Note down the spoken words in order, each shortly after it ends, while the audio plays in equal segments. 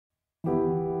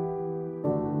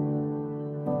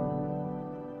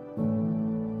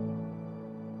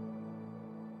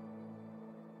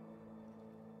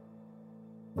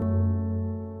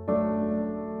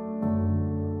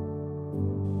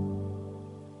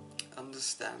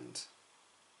understand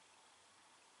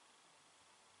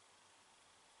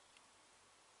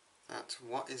that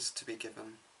what is to be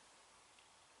given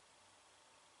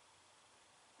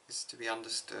is to be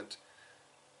understood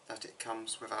that it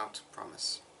comes without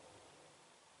promise.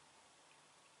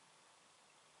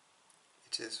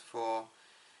 It is for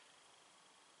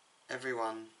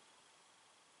everyone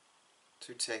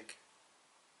to take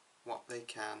what they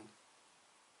can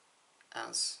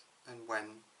as and when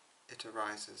it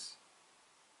arises.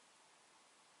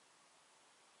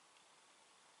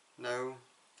 Know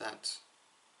that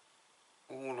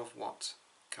all of what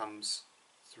comes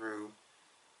through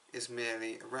is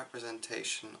merely a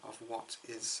representation of what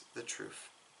is the truth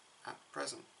at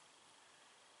present.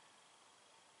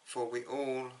 For we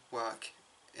all work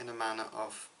in a manner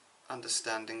of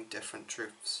understanding different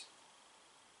truths.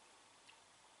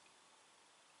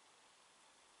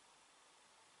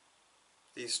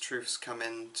 These truths come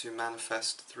in to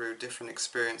manifest through different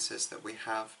experiences that we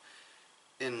have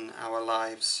in our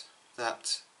lives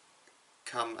that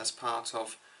come as part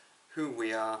of who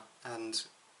we are and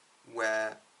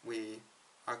where we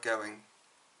are going.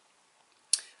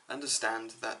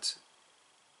 Understand that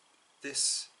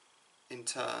this in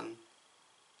turn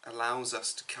allows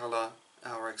us to colour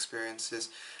our experiences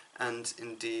and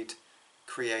indeed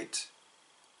create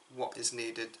what is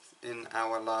needed in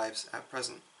our lives at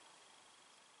present.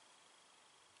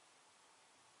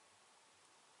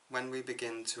 When we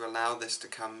begin to allow this to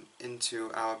come into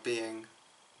our being,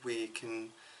 we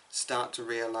can start to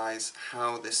realise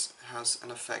how this has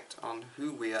an effect on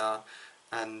who we are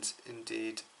and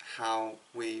indeed how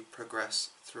we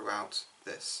progress throughout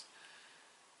this.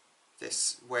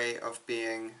 This way of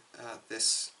being,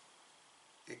 this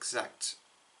exact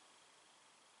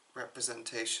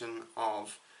representation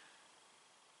of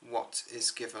what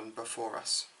is given before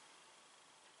us.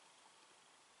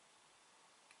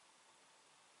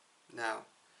 Now,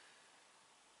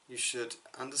 you should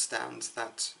understand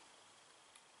that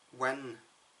when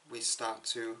we start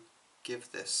to give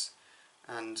this,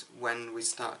 and when we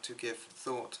start to give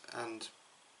thought and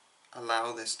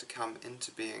allow this to come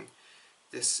into being,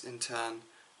 this in turn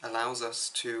allows us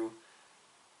to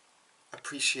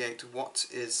appreciate what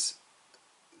is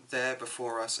there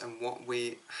before us and what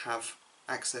we have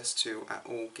access to at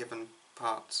all given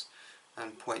parts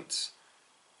and points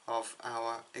of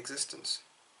our existence.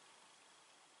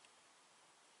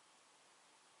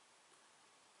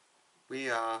 We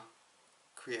are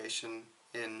creation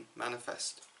in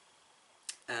manifest,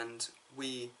 and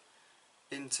we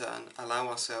in turn allow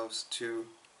ourselves to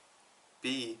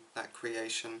be that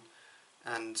creation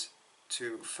and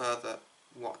to further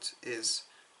what is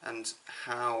and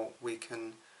how we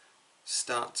can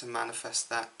start to manifest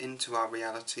that into our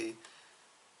reality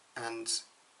and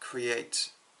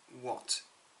create what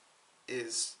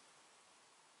is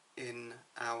in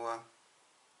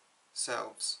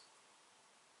ourselves.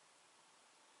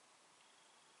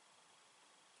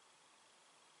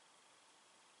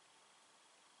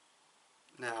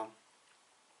 Now,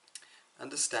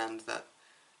 understand that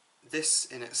this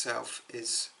in itself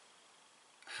is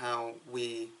how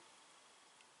we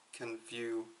can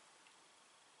view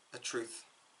a truth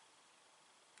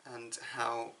and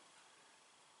how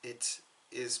it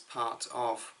is part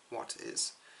of what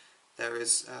is. There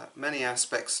is many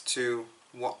aspects to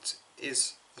what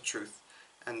is a truth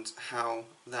and how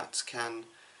that can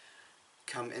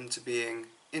come into being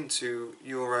into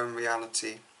your own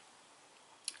reality.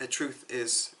 A truth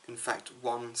is, in fact,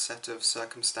 one set of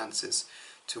circumstances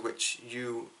to which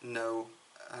you know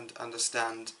and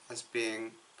understand as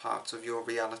being part of your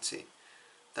reality.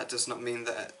 That does not mean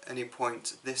that at any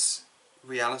point this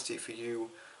reality for you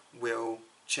will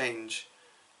change.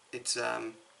 It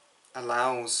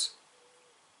allows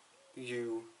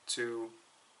you to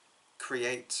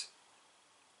create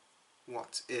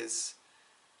what is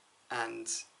and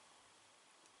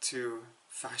to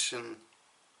fashion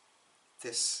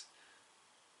this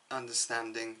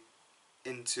understanding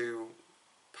into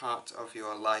part of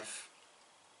your life.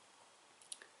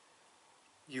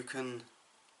 You can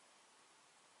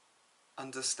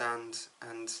understand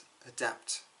and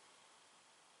adapt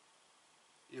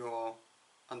your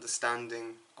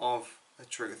understanding of a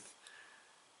truth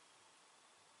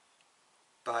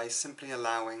by simply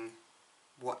allowing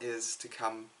what is to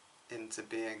come into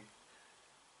being.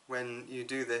 When you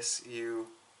do this, you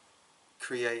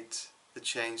create the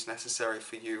change necessary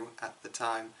for you at the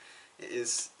time. It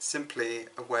is simply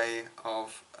a way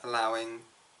of allowing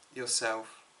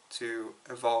yourself to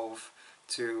evolve,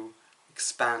 to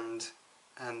expand,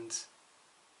 and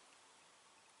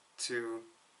to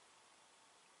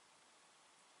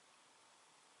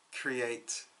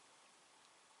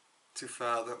to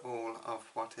further all of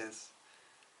what is.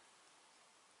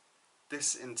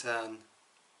 This in turn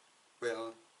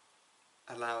will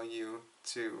allow you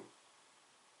to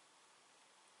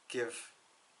give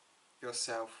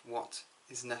yourself what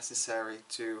is necessary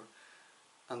to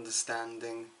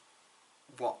understanding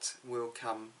what will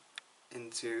come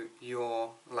into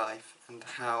your life and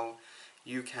how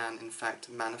you can in fact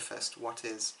manifest what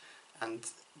is, and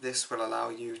this will allow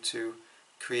you to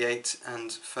create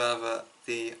and further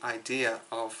the idea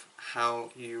of how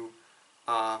you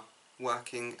are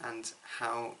working and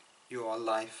how your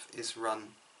life is run.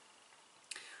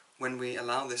 When we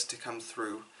allow this to come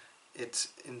through, it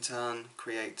in turn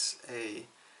creates a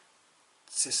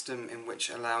system in which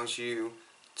allows you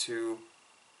to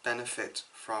benefit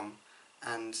from,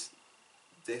 and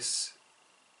this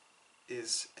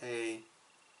is a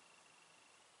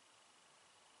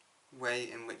way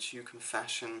in which you can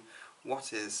fashion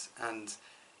what is and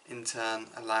in turn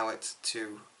allow it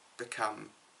to become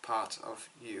part of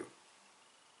you.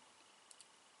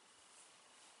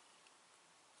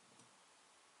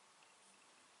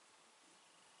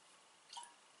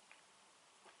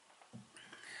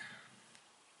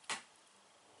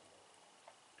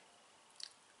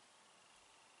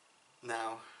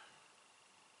 Now,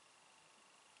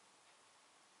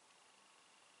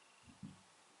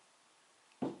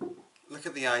 look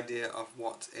at the idea of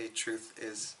what a truth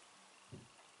is,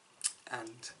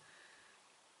 and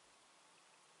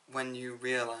when you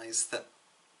realize that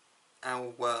our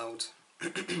world,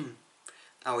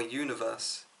 our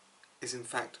universe, is in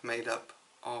fact made up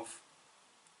of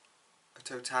a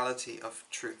totality of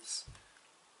truths.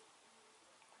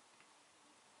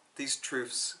 These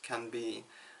truths can be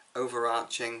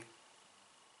overarching,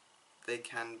 they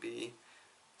can be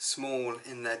small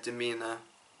in their demeanour,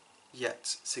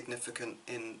 yet significant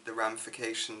in the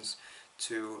ramifications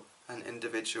to an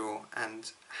individual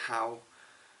and how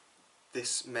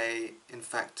this may in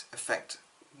fact affect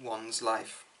one's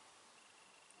life.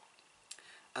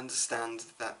 Understand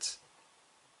that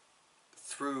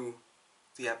through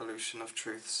the evolution of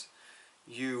truths,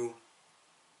 you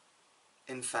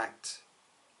in fact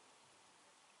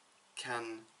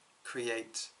can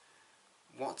create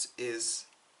what is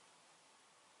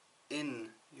in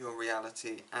your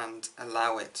reality and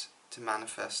allow it to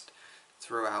manifest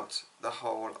throughout the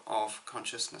whole of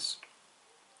consciousness.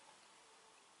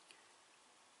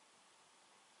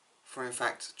 For in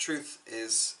fact, truth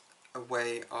is a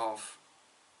way of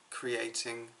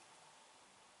creating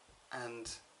and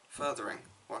furthering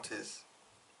what is.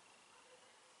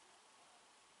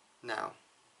 Now,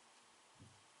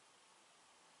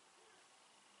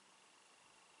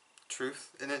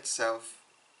 truth in itself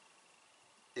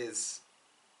is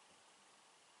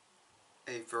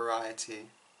a variety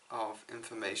of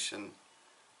information.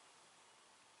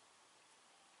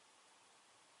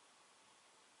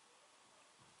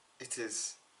 It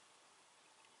is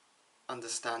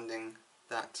understanding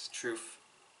that truth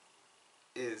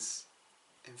is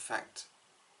in fact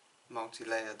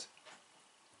multi-layered,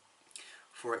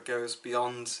 for it goes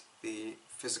beyond the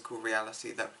physical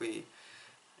reality that we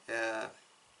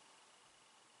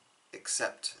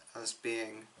accept as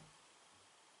being.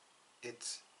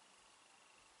 It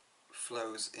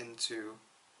flows into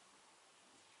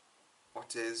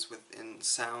what is within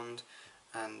sound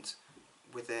and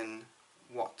within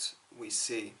what we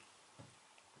see.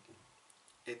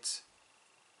 It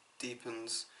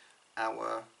deepens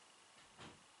our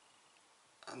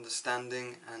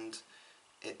understanding and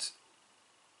it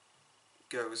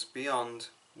goes beyond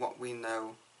what we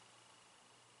know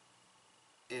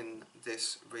in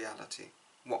this reality,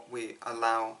 what we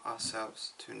allow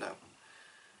ourselves to know.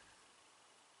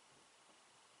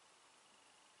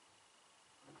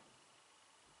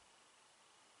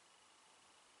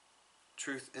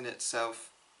 Truth in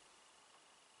itself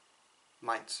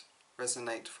might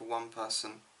resonate for one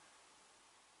person,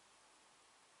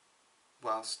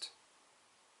 whilst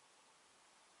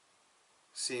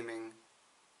seeming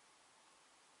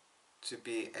to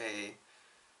be a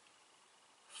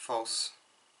false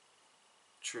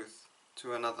truth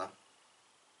to another.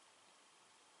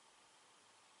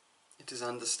 It is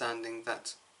understanding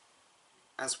that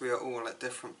as we are all at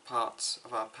different parts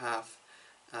of our path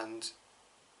and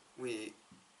we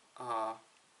are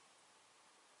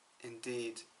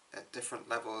indeed at different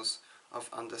levels of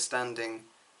understanding,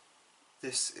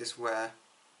 this is where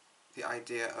the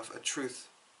idea of a truth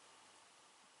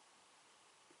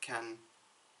can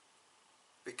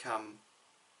become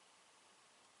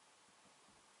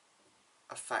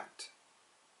a fact.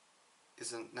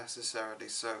 Isn't necessarily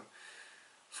so,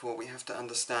 for we have to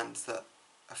understand that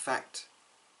a fact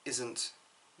isn't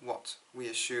what we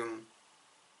assume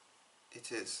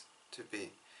it is to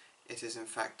be. It is in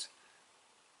fact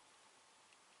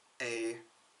a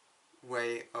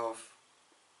way of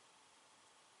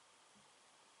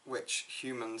which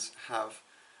humans have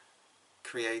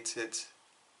created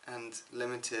and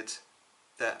limited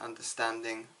their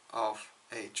understanding of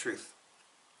a truth.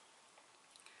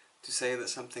 To say that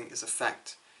something is a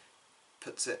fact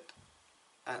puts it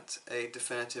at a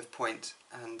definitive point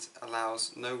and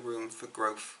allows no room for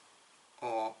growth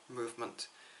or movement.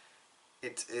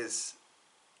 It is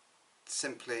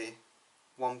simply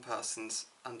one person's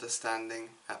understanding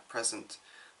at present,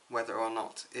 whether or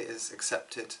not it is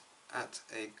accepted at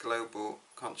a global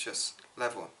conscious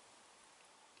level.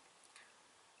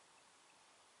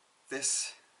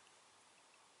 This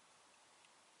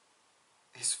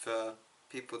is for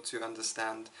people to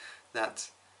understand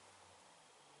that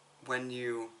when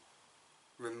you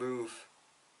remove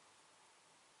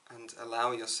and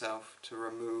allow yourself to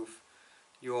remove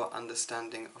your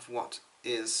understanding of what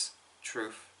is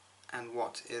truth and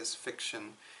what is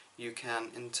fiction, you can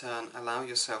in turn allow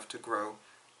yourself to grow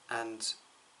and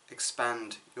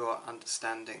expand your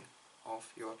understanding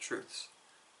of your truths.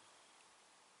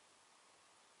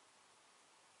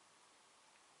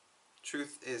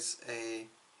 Truth is a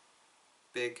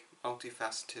big,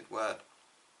 multifaceted word.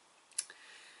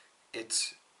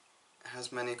 It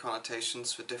has many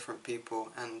connotations for different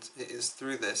people, and it is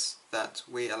through this that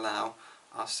we allow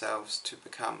ourselves to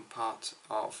become part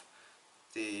of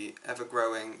the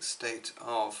ever-growing state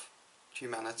of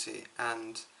humanity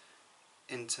and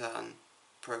in turn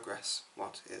progress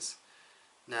what is.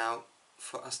 Now,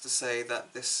 for us to say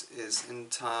that this is in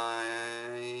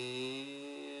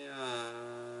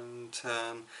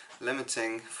turn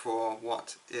limiting for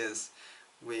what is,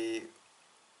 we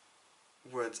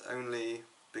would only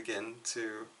begin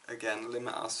to again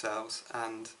limit ourselves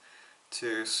and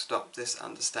to stop this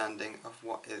understanding of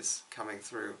what is coming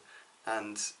through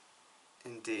and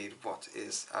indeed what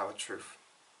is our truth.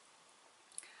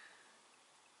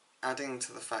 Adding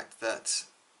to the fact that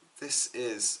this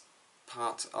is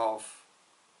part of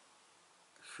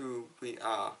who we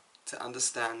are, to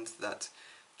understand that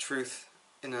truth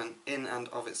in and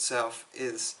of itself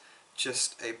is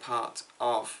just a part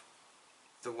of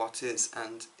the what is,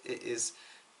 and it is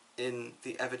in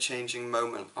the ever-changing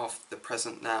moment of the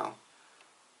present now.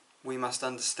 We must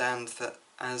understand that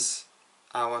as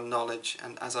our knowledge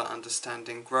and as our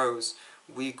understanding grows,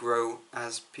 we grow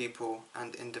as people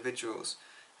and individuals,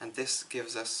 and this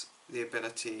gives us the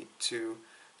ability to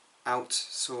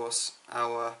outsource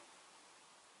our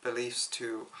beliefs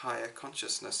to higher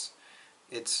consciousness.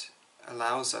 It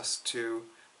allows us to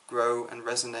grow and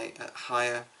resonate at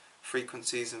higher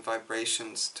frequencies and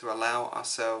vibrations, to allow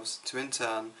ourselves to in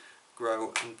turn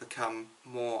grow and become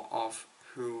more of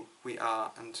who we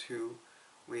are and who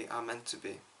we are meant to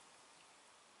be.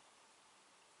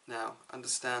 Now,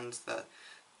 understand that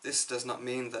this does not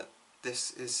mean that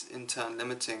this is in turn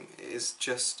limiting. It is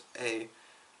just a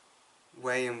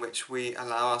way in which we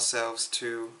allow ourselves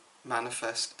to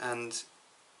manifest and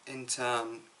in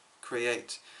turn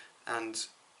create. And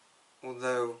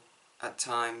although at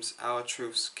times our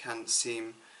truths can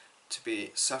seem to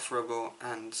be sufferable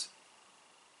and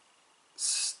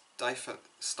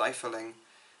stifling,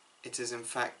 it is in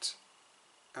fact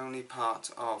only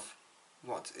part of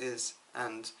what is,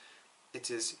 and it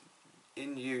is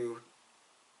in you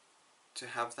to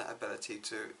have that ability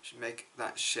to make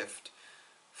that shift,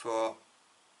 for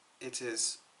it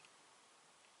is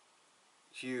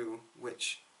you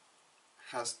which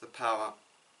has the power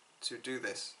to do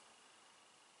this.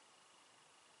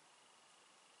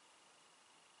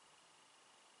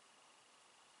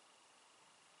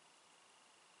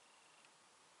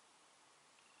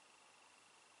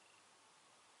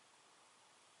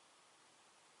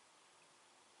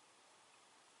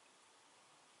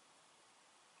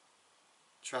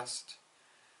 Trust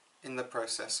in the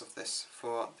process of this,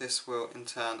 for this will in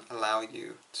turn allow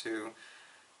you to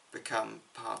become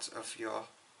part of your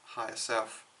higher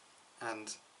self,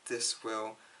 and this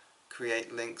will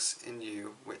create links in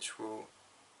you which will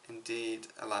indeed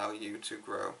allow you to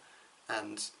grow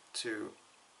and to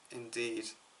indeed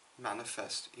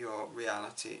manifest your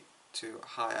reality to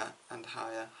higher and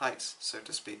higher heights, so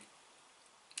to speak.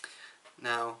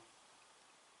 Now,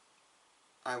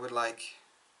 I would like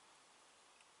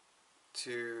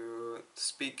to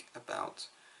speak about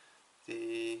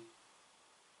the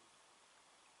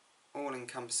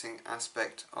all-encompassing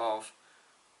aspect of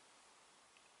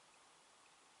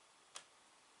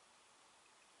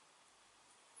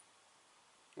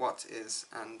what is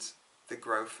and the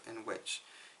growth in which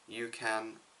you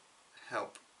can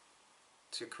help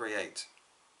to create.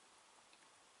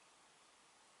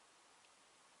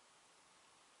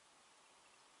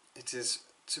 it is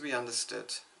to be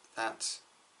understood that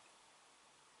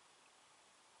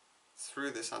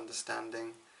through this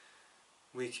understanding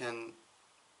we can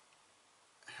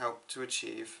help to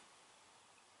achieve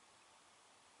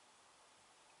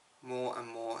more and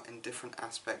more in different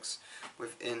aspects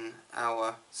within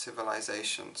our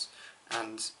civilizations,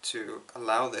 and to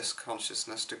allow this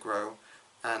consciousness to grow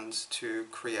and to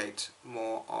create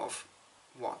more of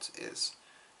what is.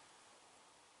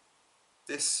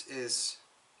 This is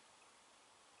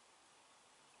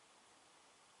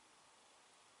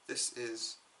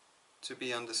to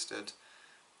be understood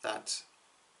that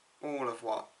all of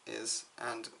what is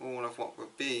and all of what will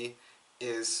be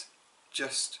is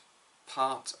just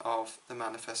part of the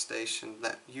manifestation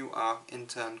that you are in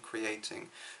turn creating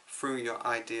through your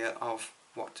idea of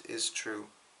what is true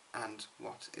and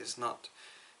what is not.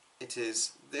 It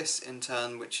is this in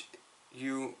turn which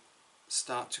you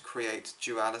start to create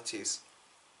dualities,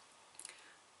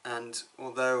 and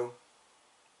although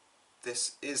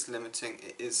this is limiting,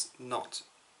 it is not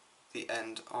the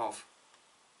end of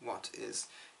what is.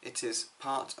 It is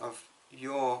part of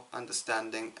your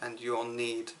understanding and your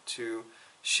need to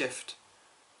shift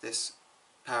this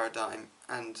paradigm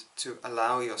and to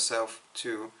allow yourself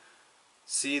to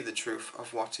see the truth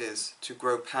of what is, to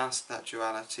grow past that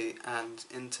duality and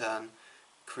in turn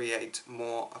create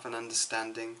more of an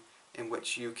understanding in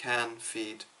which you can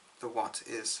feed the what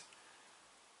is.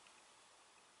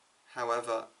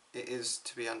 However, it is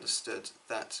to be understood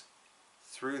that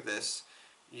through this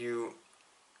you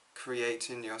create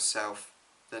in yourself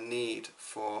the need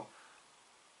for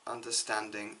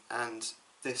understanding, and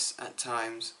this at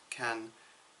times can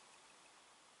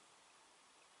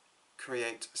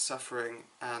create suffering,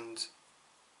 and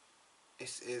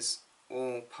it is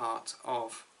all part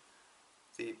of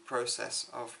the process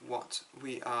of what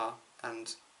we are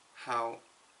and how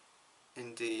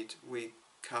indeed we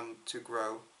come to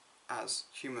grow as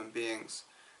human beings,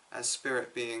 as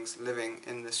spirit beings living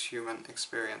in this human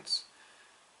experience.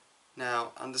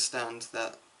 Now understand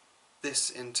that this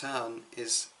in turn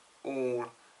is all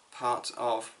part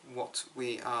of what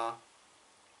we are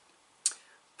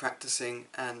practicing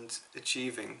and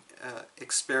achieving,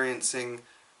 experiencing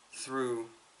through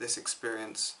this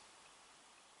experience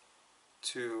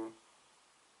to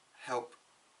help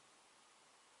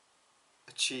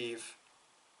achieve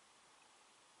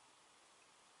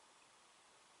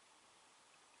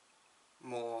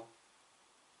more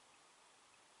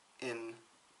in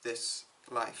this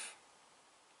life.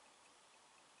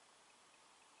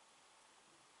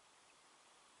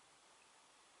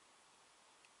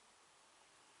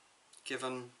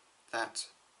 Given that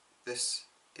this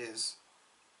is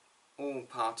all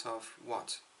part of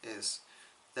what is,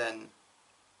 then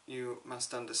you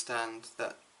must understand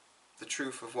that the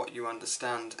truth of what you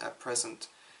understand at present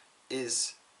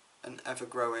is an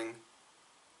ever-growing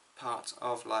part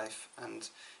of life, and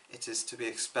it is to be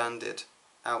expanded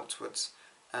outwards.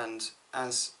 And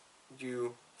as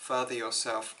you further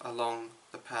yourself along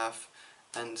the path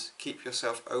and keep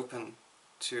yourself open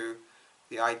to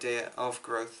the idea of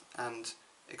growth and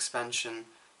expansion,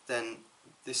 then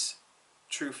this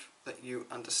truth that you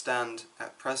understand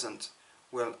at present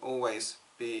will always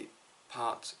be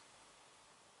part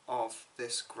of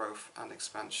this growth and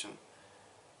expansion.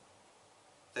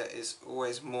 There is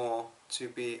always more to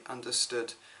be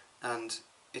understood, and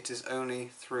it is only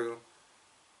through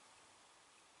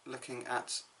looking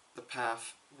at the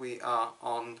path we are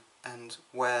on and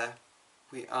where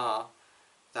we are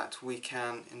that we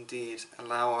can indeed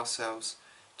allow ourselves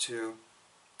to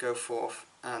go forth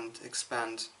and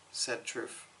expand said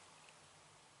truth.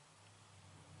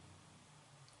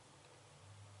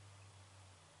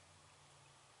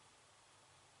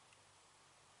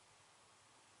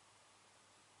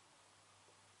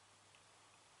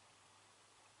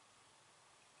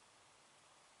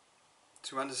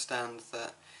 To understand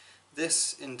that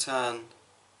this in turn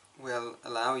will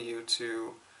allow you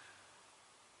to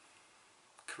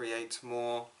create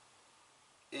more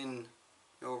in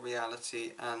your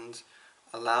reality and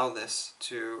allow this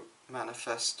to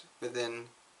manifest within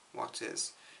what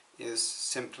is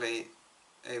simply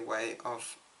a way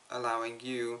of allowing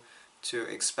you to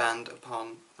expand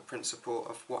upon the principle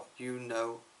of what you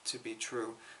know to be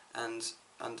true and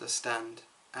understand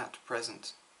at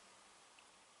present.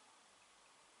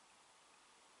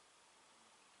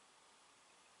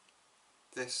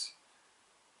 This,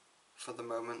 for the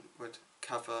moment, would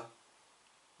cover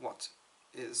what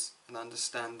is an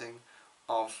understanding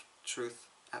of truth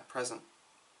at present.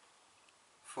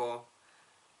 For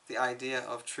the idea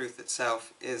of truth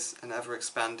itself is an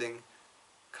ever-expanding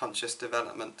conscious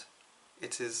development.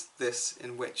 It is this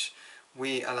in which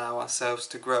we allow ourselves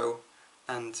to grow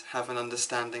and have an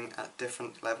understanding at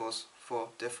different levels for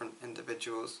different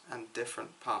individuals and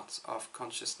different parts of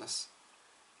consciousness.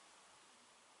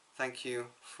 Thank you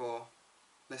for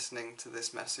listening to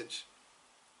this message.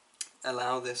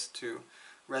 Allow this to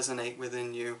resonate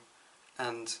within you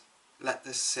and let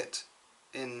this sit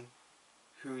in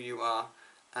who you are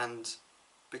and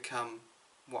become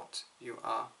what you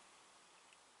are.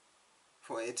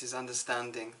 For it is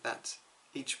understanding that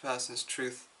each person's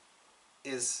truth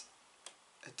is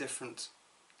a different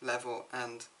level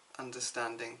and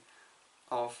understanding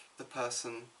of the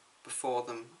person before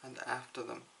them and after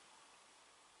them.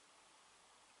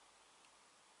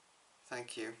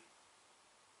 Thank you.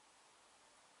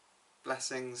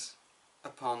 Blessings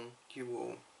upon you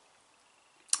all,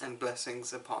 and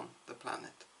blessings upon the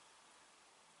planet.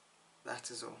 That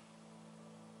is all.